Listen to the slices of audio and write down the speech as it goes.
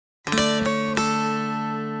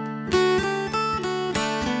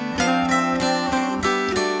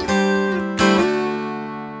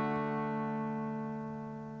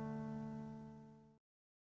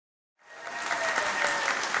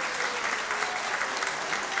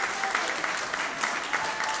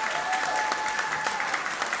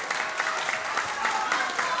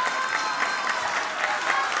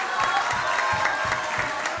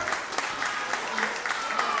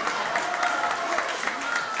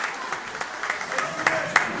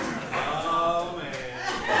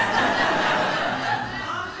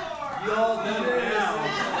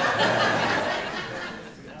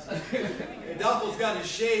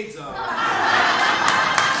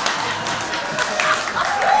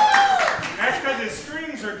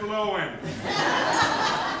glowing.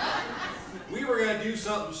 We were going to do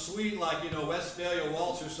something sweet like, you know, Westphalia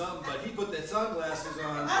Waltz or something, but he put the sunglasses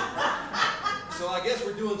on. So I guess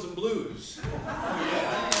we're doing some blues.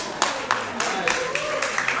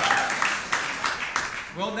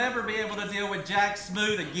 We'll never be able to deal with Jack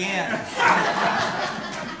Smoot again.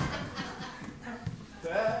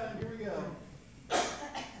 Here we go.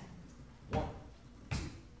 1,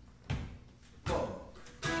 2, 4.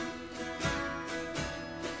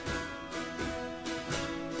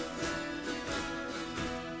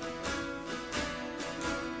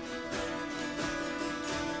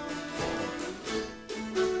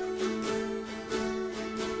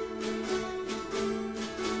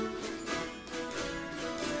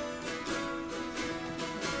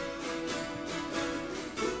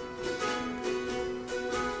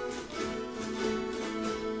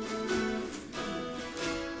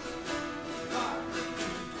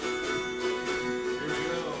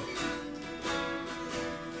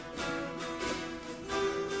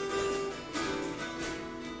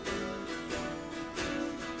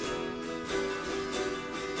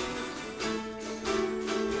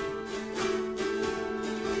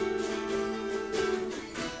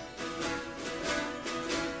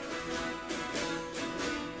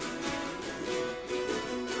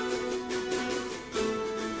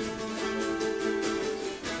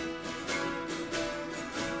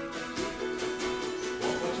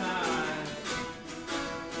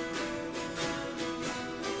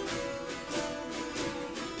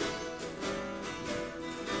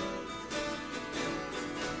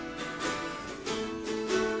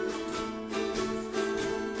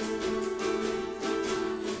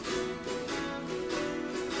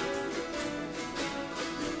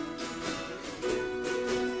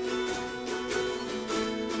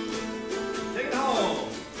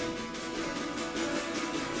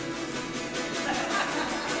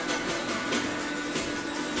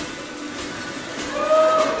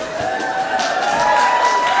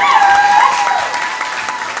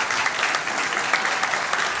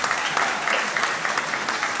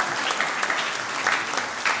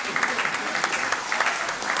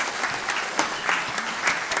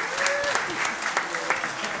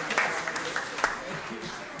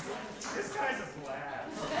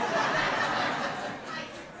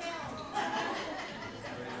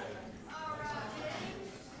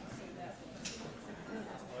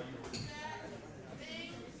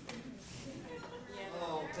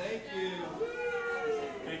 Thank you.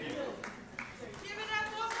 Thank you. Give it up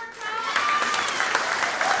one more time.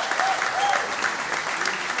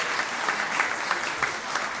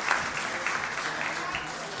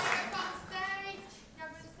 Stay up on stage. Y'all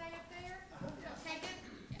gonna stay up there? Take it.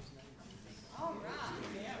 All right.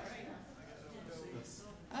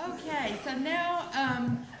 Okay, so now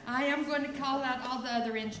I am going to call out all the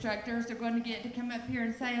other instructors. They're going to get to come up here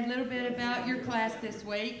and say a little bit about your class this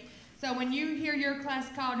week. So when you hear your class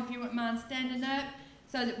called, if you wouldn't mind standing up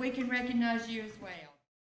so that we can recognize you as well.